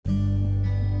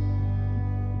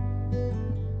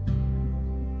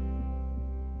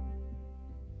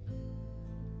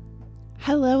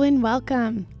Hello and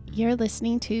welcome. You're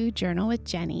listening to Journal with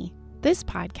Jenny. This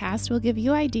podcast will give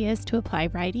you ideas to apply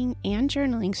writing and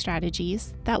journaling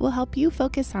strategies that will help you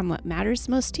focus on what matters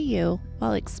most to you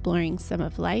while exploring some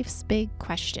of life's big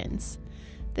questions.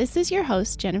 This is your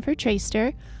host, Jennifer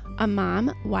Traister, a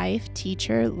mom, wife,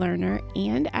 teacher, learner,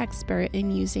 and expert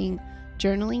in using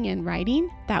journaling and writing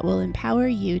that will empower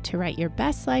you to write your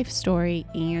best life story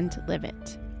and live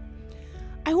it.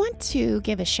 I want to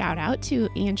give a shout out to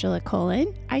Angela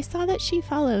Colin. I saw that she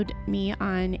followed me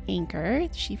on Anchor.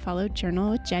 She followed Journal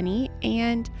with Jenny,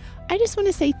 and I just want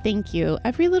to say thank you.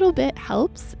 Every little bit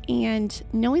helps, and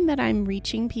knowing that I'm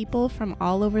reaching people from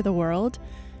all over the world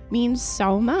means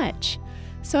so much.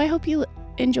 So I hope you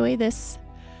enjoy this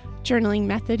journaling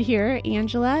method here,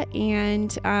 Angela,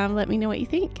 and let me know what you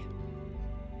think.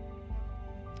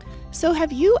 So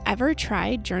have you ever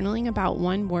tried journaling about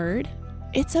one word?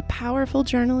 It's a powerful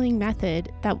journaling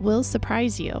method that will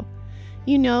surprise you.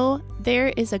 You know,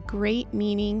 there is a great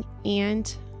meaning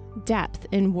and depth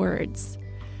in words,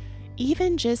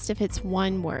 even just if it's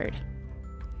one word.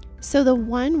 So the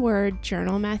one word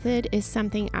journal method is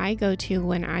something I go to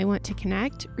when I want to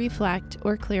connect, reflect,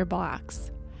 or clear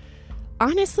blocks.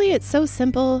 Honestly, it's so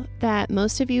simple that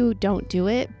most of you don't do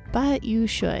it, but you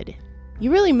should. You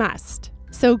really must.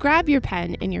 So grab your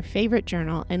pen and your favorite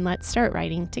journal and let's start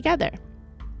writing together.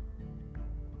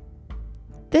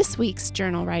 This week's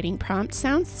journal writing prompt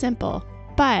sounds simple,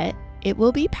 but it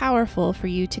will be powerful for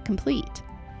you to complete.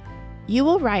 You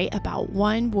will write about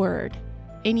one word,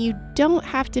 and you don't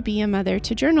have to be a mother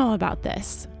to journal about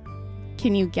this.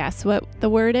 Can you guess what the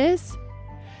word is?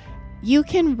 You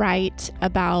can write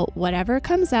about whatever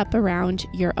comes up around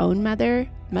your own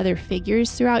mother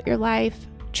figures throughout your life,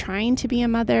 trying to be a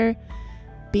mother,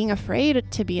 being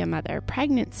afraid to be a mother,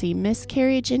 pregnancy,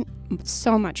 miscarriage, and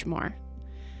so much more.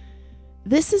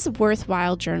 This is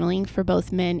worthwhile journaling for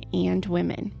both men and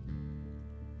women.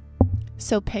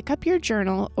 So pick up your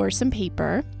journal or some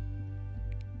paper,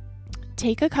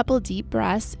 take a couple deep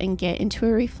breaths, and get into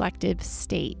a reflective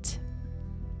state.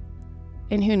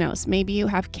 And who knows, maybe you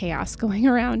have chaos going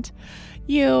around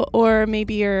you, or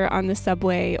maybe you're on the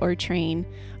subway or train.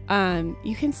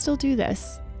 You can still do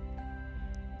this.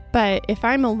 But if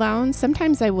I'm alone,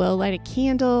 sometimes I will light a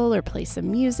candle or play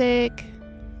some music.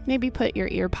 Maybe put your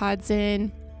ear pods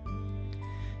in.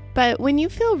 But when you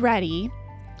feel ready,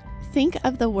 think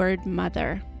of the word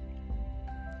mother,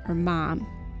 or mom,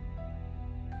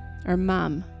 or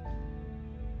mum,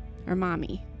 or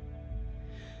mommy.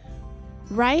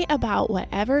 Write about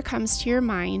whatever comes to your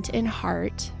mind and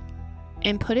heart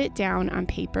and put it down on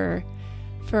paper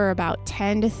for about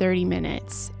 10 to 30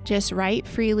 minutes. Just write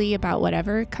freely about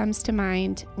whatever comes to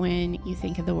mind when you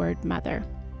think of the word mother.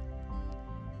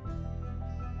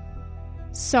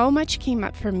 So much came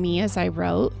up for me as I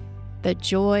wrote. The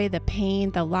joy, the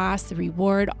pain, the loss, the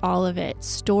reward, all of it.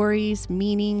 Stories,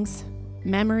 meanings,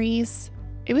 memories.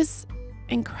 It was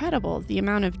incredible, the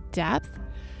amount of depth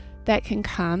that can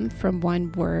come from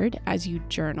one word as you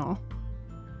journal.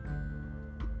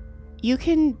 You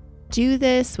can do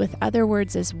this with other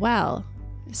words as well.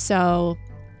 So,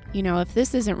 if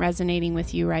this isn't resonating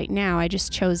with you right now, I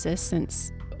just chose this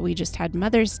since we just had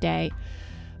Mother's Day.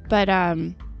 But,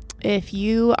 if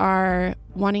you are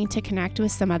wanting to connect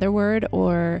with some other word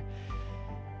or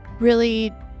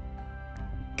really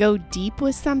go deep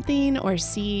with something or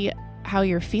see how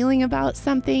you're feeling about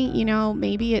something,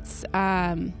 maybe it's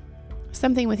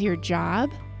something with your job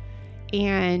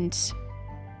and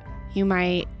you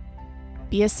might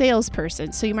be a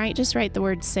salesperson. So you might just write the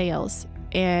word sales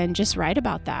and just write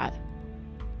about that.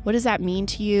 What does that mean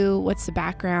to you? What's the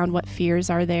background? What fears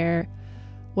are there?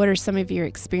 What are some of your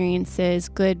experiences,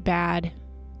 good, bad,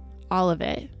 all of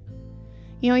it?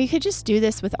 You could just do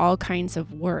this with all kinds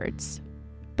of words,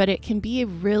 but it can be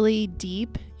really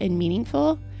deep and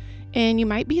meaningful, and you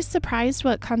might be surprised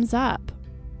what comes up.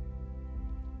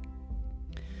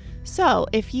 So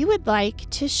if you would like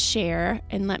to share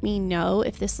and let me know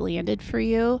if this landed for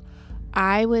you,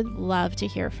 I would love to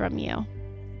hear from you.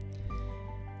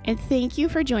 And thank you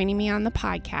for joining me on the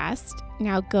podcast.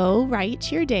 Now go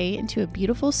write your day into a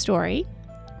beautiful story.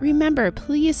 Remember,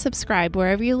 please subscribe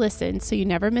wherever you listen so you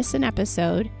never miss an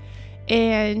episode.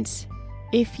 And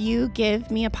if you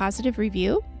give me a positive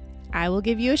review, I will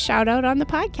give you a shout out on the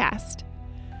podcast.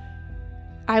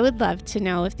 I would love to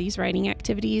know if these writing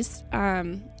activities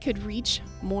could reach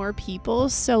more people.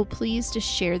 So please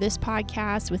just share this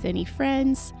podcast with any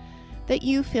friends that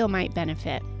you feel might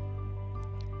benefit.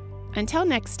 Until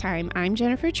next time, I'm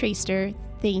Jennifer Traister.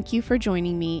 Thank you for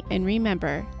joining me. And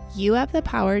remember, you have the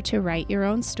power to write your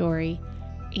own story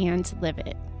and live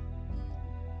it.